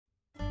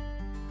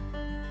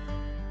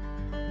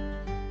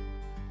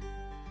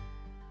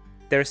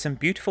There are some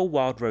beautiful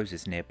wild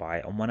roses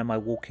nearby on one of my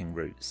walking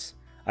routes.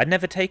 I'd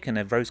never taken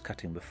a rose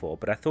cutting before,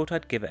 but I thought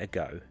I'd give it a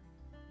go.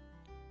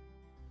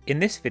 In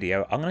this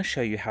video I'm going to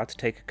show you how to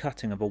take a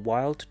cutting of a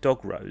wild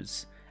dog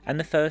rose and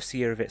the first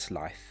year of its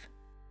life.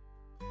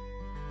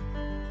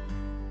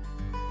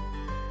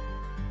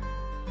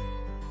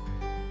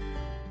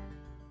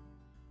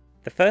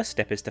 The first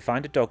step is to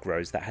find a dog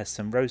rose that has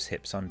some rose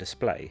hips on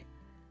display.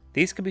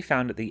 These can be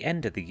found at the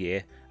end of the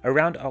year,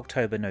 around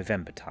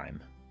October-November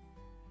time.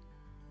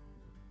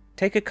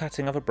 Take a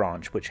cutting of a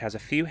branch which has a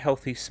few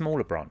healthy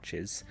smaller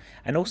branches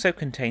and also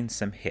contains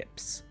some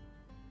hips.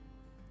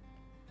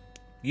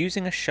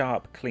 Using a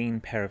sharp, clean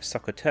pair of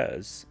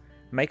secateurs,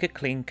 make a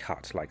clean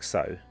cut like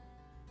so.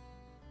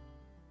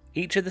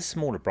 Each of the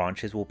smaller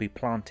branches will be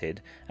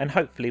planted and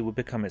hopefully will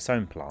become its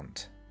own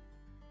plant.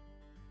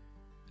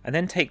 And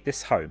then take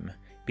this home,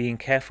 being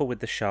careful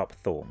with the sharp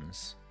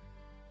thorns.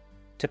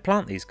 To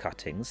plant these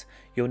cuttings,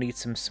 you'll need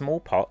some small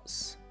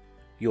pots,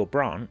 your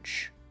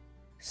branch,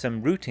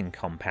 some rooting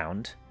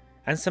compound,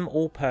 and some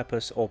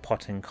all-purpose or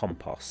potting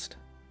compost.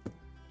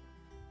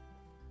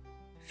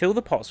 Fill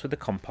the pots with the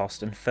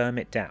compost and firm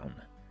it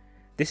down.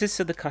 This is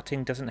so the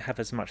cutting doesn't have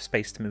as much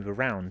space to move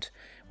around,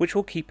 which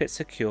will keep it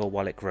secure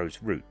while it grows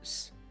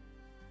roots.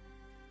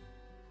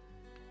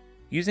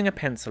 Using a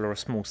pencil or a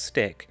small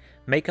stick,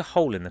 make a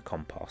hole in the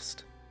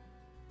compost.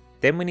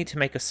 Then we need to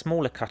make a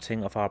smaller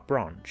cutting of our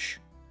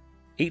branch,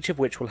 each of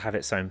which will have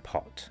its own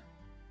pot.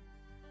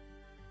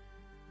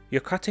 Your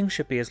cutting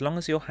should be as long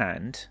as your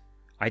hand,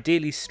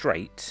 ideally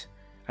straight,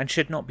 and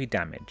should not be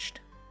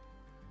damaged.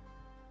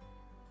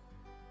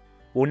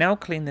 We'll now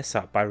clean this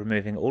up by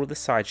removing all of the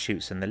side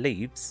shoots and the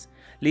leaves,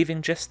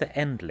 leaving just the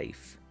end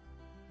leaf.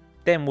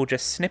 Then we'll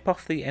just snip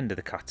off the end of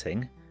the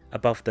cutting,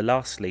 above the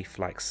last leaf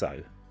like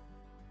so.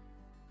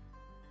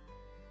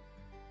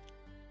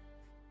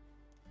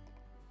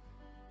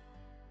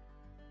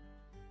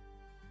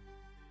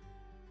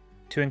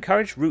 To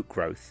encourage root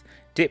growth,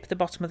 dip the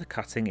bottom of the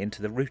cutting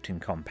into the rooting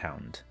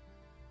compound,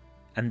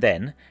 and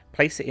then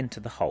place it into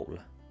the hole.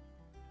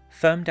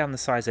 Firm down the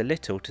sides a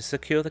little to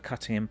secure the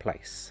cutting in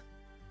place.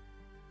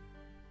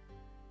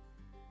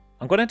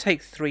 I'm going to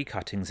take 3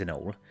 cuttings in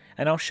all,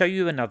 and I'll show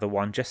you another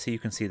one just so you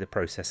can see the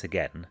process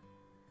again.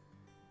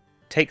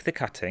 Take the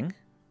cutting,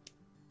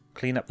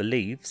 clean up the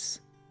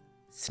leaves,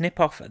 snip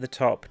off at the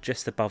top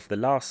just above the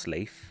last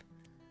leaf,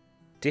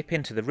 dip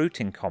into the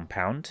rooting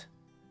compound,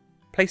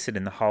 place it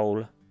in the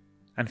hole,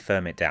 and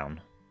firm it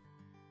down.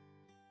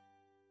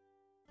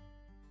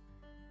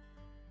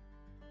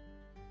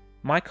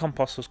 My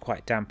compost was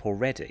quite damp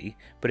already,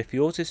 but if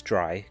yours is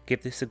dry,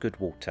 give this a good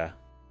water.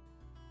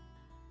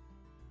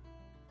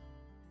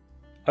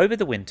 Over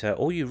the winter,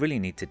 all you really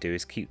need to do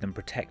is keep them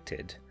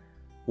protected.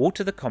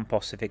 Water the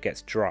compost if it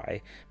gets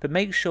dry, but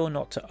make sure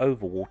not to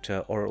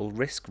overwater or it will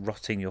risk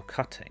rotting your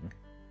cutting.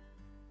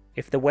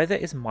 If the weather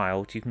is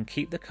mild, you can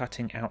keep the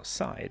cutting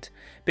outside,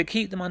 but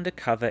keep them under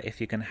cover if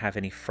you're going to have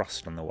any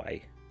frost on the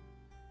way.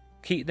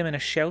 Keep them in a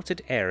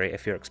sheltered area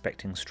if you're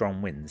expecting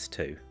strong winds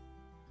too.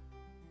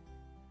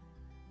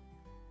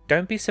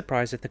 Don't be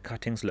surprised if the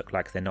cuttings look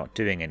like they're not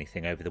doing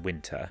anything over the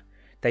winter.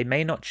 They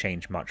may not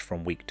change much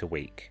from week to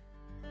week.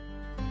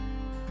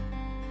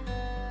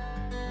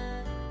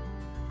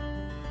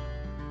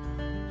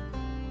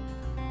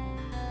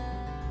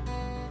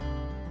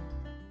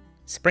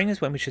 Spring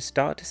is when we should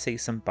start to see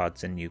some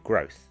buds and new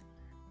growth.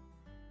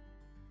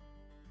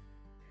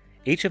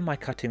 Each of my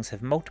cuttings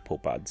have multiple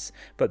buds,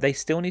 but they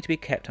still need to be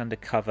kept under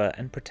cover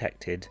and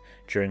protected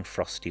during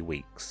frosty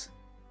weeks.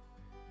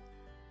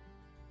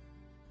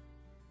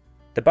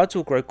 The buds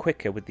will grow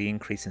quicker with the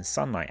increase in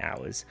sunlight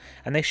hours,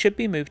 and they should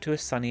be moved to a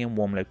sunny and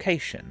warm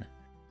location.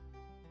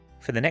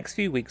 For the next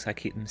few weeks I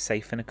keep them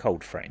safe in a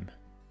cold frame.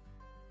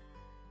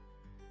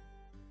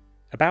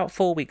 About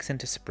 4 weeks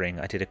into spring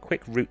I did a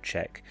quick root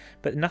check,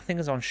 but nothing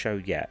is on show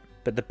yet,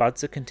 but the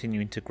buds are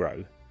continuing to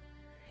grow.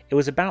 It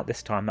was about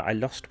this time that I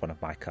lost one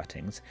of my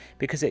cuttings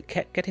because it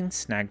kept getting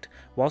snagged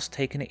whilst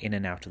taking it in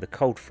and out of the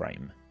cold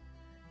frame.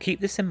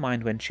 Keep this in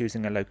mind when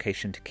choosing a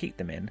location to keep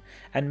them in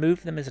and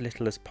move them as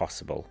little as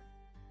possible.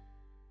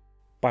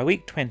 By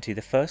week 20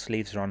 the first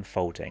leaves are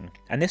unfolding,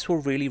 and this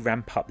will really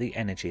ramp up the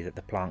energy that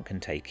the plant can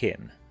take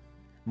in.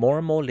 More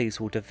and more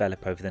leaves will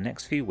develop over the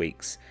next few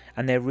weeks,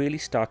 and they're really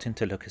starting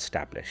to look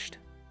established.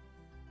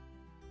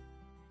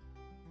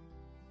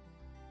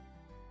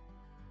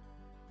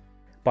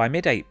 By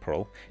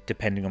mid-April,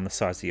 depending on the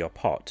size of your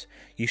pot,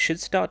 you should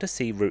start to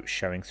see roots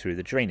showing through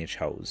the drainage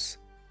holes.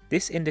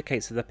 This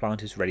indicates that the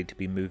plant is ready to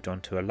be moved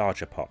on to a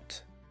larger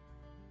pot.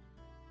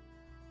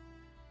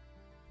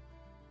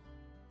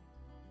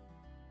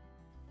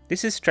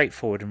 This is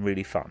straightforward and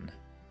really fun.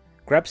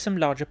 Grab some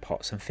larger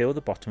pots and fill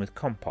the bottom with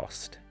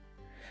compost.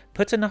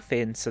 Put enough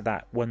in so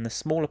that when the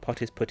smaller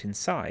pot is put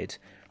inside,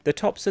 the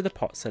tops of the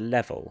pots are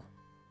level.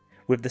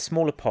 With the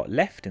smaller pot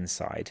left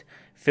inside,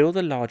 fill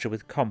the larger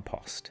with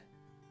compost,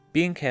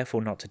 being careful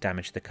not to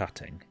damage the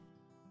cutting.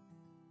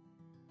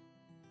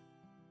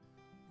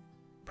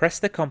 Press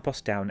the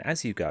compost down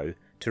as you go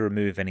to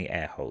remove any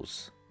air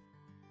holes.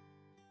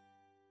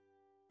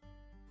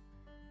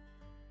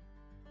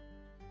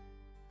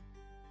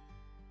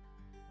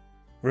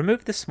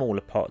 Remove the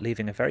smaller pot,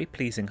 leaving a very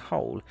pleasing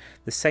hole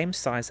the same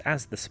size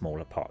as the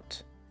smaller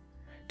pot.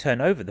 Turn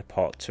over the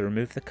pot to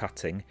remove the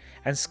cutting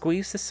and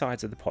squeeze the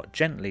sides of the pot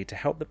gently to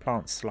help the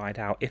plant slide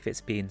out if it's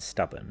being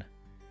stubborn.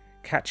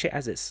 Catch it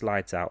as it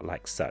slides out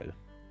like so.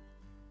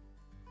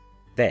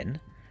 Then,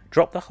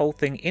 drop the whole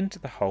thing into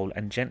the hole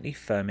and gently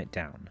firm it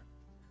down.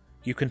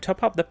 You can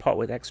top up the pot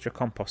with extra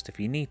compost if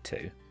you need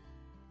to.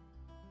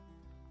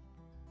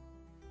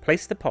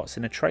 Place the pots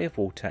in a tray of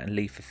water and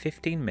leave for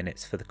 15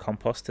 minutes for the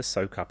compost to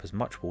soak up as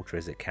much water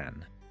as it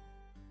can.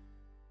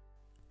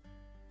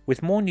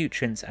 With more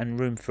nutrients and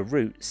room for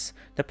roots,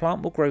 the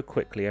plant will grow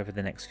quickly over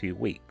the next few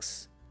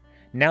weeks.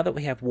 Now that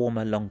we have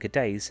warmer, longer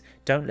days,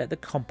 don't let the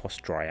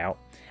compost dry out,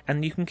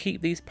 and you can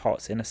keep these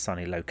pots in a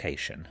sunny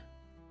location.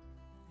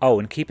 Oh,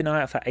 and keep an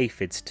eye out for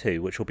aphids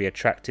too, which will be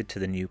attracted to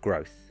the new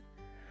growth.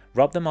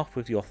 Rub them off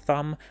with your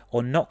thumb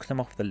or knock them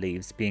off the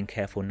leaves, being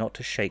careful not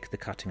to shake the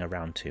cutting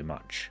around too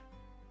much.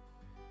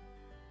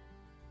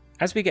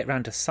 As we get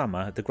round to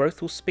summer, the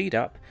growth will speed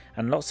up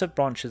and lots of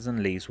branches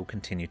and leaves will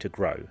continue to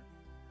grow.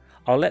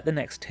 I'll let the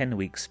next 10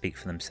 weeks speak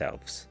for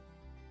themselves.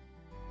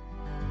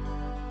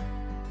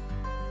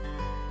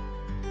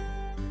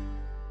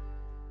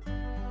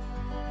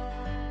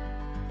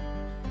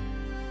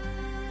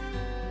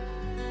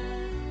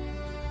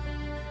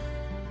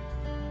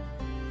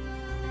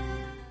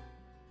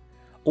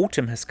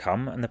 Autumn has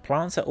come and the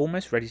plants are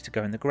almost ready to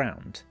go in the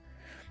ground.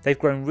 They've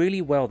grown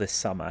really well this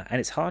summer and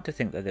it's hard to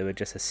think that they were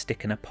just a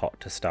stick in a pot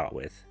to start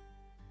with.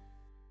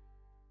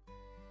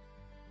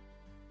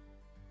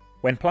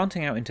 When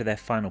planting out into their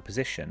final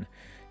position,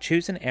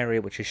 choose an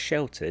area which is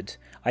sheltered,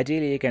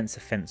 ideally against a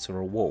fence or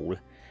a wall,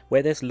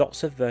 where there's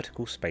lots of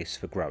vertical space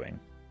for growing.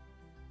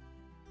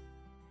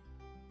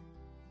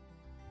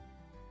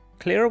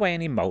 Clear away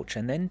any mulch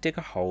and then dig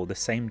a hole the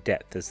same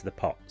depth as the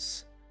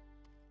pots.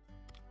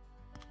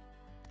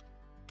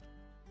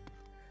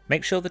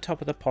 Make sure the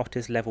top of the pot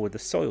is level with the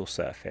soil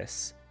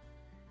surface,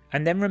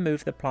 and then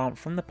remove the plant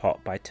from the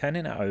pot by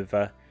turning it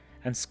over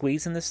and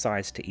squeezing the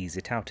sides to ease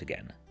it out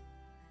again.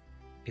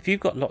 If you've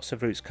got lots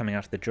of roots coming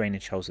out of the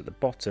drainage holes at the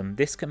bottom,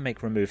 this can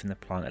make removing the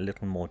plant a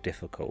little more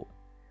difficult.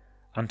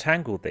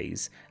 Untangle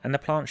these and the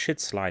plant should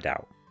slide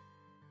out.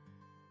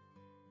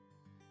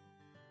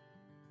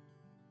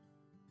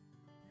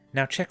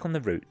 Now check on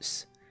the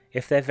roots.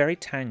 If they're very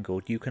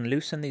tangled, you can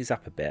loosen these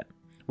up a bit,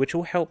 which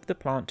will help the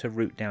plant to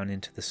root down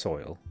into the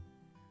soil.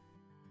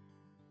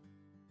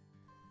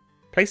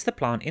 Place the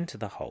plant into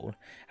the hole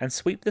and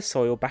sweep the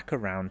soil back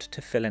around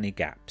to fill any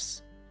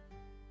gaps.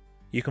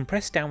 You can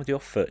press down with your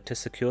foot to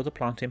secure the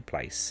plant in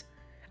place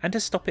and to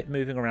stop it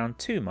moving around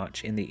too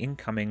much in the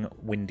incoming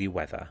windy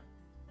weather.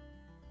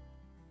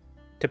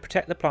 To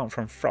protect the plant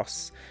from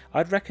frosts,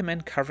 I'd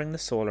recommend covering the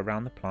soil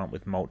around the plant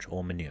with mulch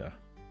or manure.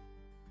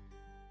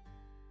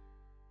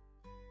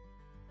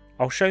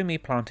 I'll show me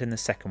planting the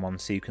second one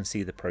so you can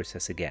see the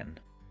process again.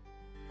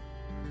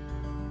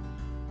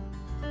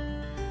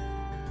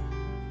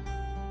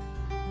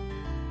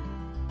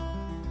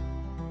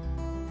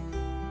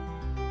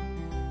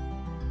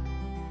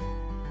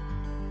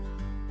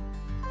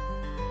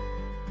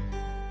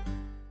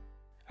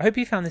 I hope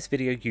you found this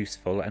video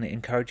useful and it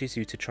encourages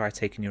you to try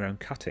taking your own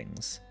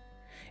cuttings.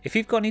 If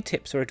you've got any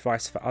tips or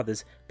advice for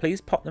others,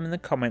 please pop them in the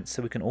comments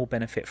so we can all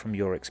benefit from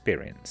your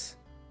experience.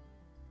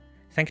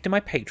 Thank you to my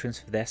patrons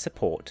for their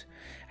support,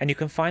 and you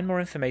can find more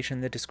information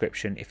in the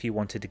description if you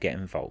wanted to get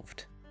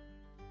involved.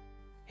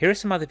 Here are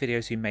some other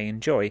videos you may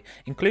enjoy,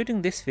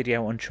 including this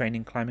video on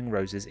training climbing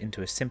roses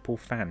into a simple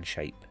fan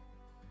shape.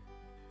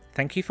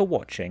 Thank you for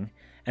watching,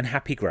 and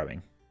happy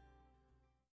growing!